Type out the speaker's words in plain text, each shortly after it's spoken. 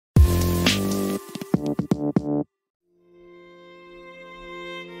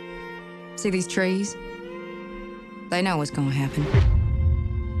See these trees? They know what's gonna happen.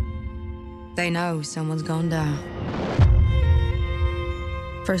 They know someone's gonna die.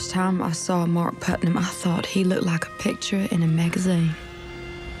 First time I saw Mark Putnam, I thought he looked like a picture in a magazine.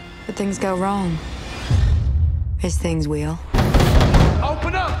 But things go wrong. As things will.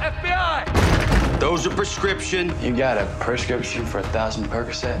 Open up, FBI! Those are prescription. You got a prescription for 1,000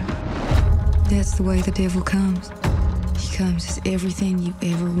 Percocet? That's the way the devil comes. He comes as everything you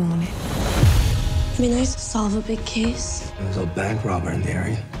ever wanted. It'd be nice to solve a big case. There's a bank robber in the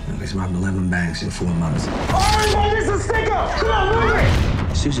area. He's robbed 11 banks in 4 months. Oh, this is a sticker! Come on, move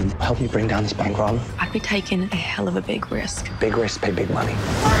it! Susan, help me bring down this bank robber. I'd be taking a hell of a big risk. Big risks pay big money.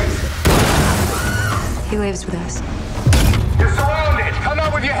 He lives with us. You're surrounded! Come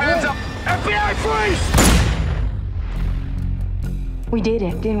out with your hands up! FBI, freeze! We did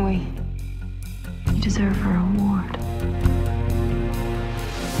it, didn't we? You deserve a reward.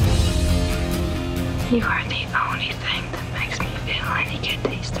 You are the only thing that makes me feel any good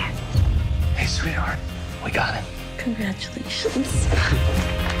these days. Hey, sweetheart, we got him. Congratulations.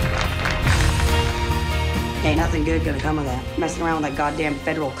 Ain't nothing good gonna come of that. Messing around with that goddamn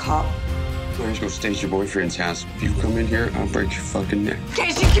federal cop. I'm just gonna stay at your boyfriend's house. If you come in here, I'll break your fucking neck.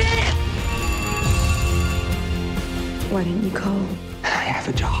 Case you can! Why didn't you call? I have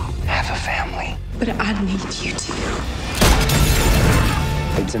a job, I have a family. But I need you to.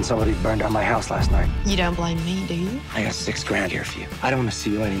 They'd sent somebody to burn down my house last night. You don't blame me, do you? I got $6 grand here for you. I don't want to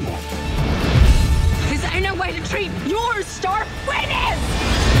see you anymore. Because ain't no way to treat your star witness!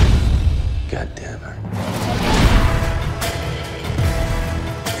 God damn her.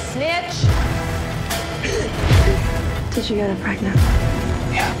 Snitch! Did you get her pregnant?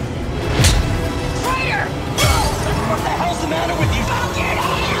 Yeah. Traitor! What the hell's the matter with you? I'll get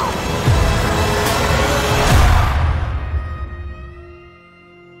out!